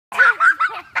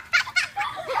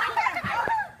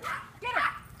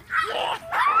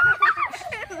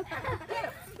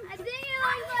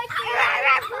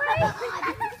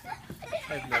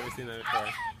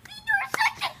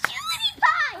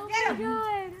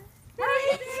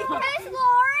Miss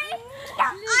Lori.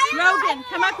 Logan,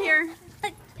 come up here.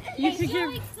 You should so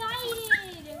give.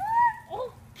 excited.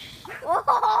 Oh.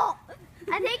 Oh,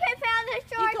 I think I found a He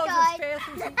shortcut. goes as fast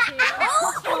as he can.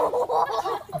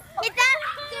 Is that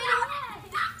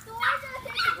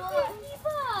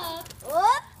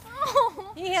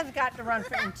He has got to run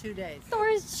in 2 days.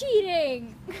 Thor's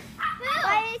cheating.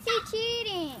 Why is he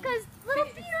cheating? Because little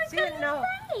Theodore's got no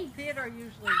legs. Theodore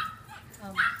usually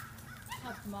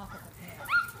helps him off at the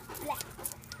path.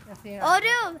 Yes, he Oh,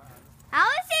 dude, how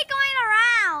is he going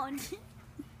around?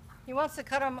 He wants to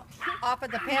cut him off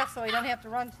at the path so he doesn't have to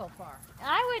run so far.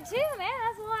 I would too, man.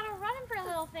 That's a lot of running for a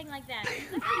little thing like that. He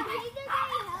doesn't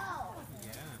help.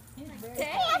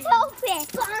 Dang. Open.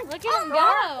 Look at him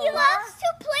go. He loves to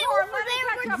play over there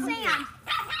with sand.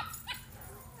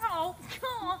 Oh,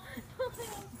 What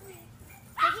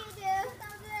did you do?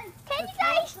 Can you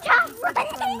guys stop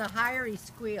running? From the higher he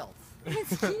squeals.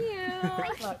 it's cute.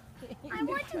 Look. I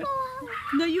want to go out.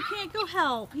 No, you can't go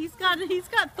help. He's got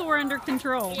Thor under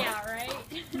control. Yeah, right?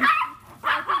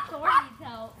 I think Thor needs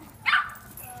help.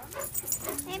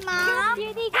 Hey, Mom.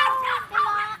 Here they go. Hey,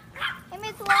 Mom. Hey,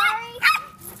 Miss Lori.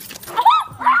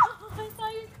 I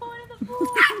thought he was going to the pool.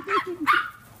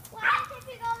 Why did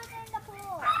you go in the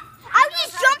pool? I'll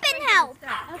just jump and help.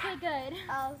 Okay, good.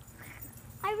 Oh.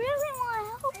 I really want to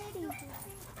help you.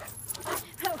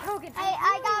 Rogan. I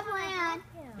got a plan.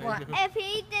 What? If he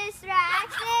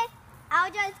distracts it,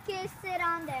 I'll just sit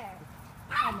on there.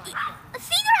 Oh my God.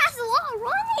 Theodore has a lot of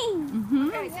running. Mm-hmm.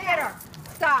 Hey, Theodore.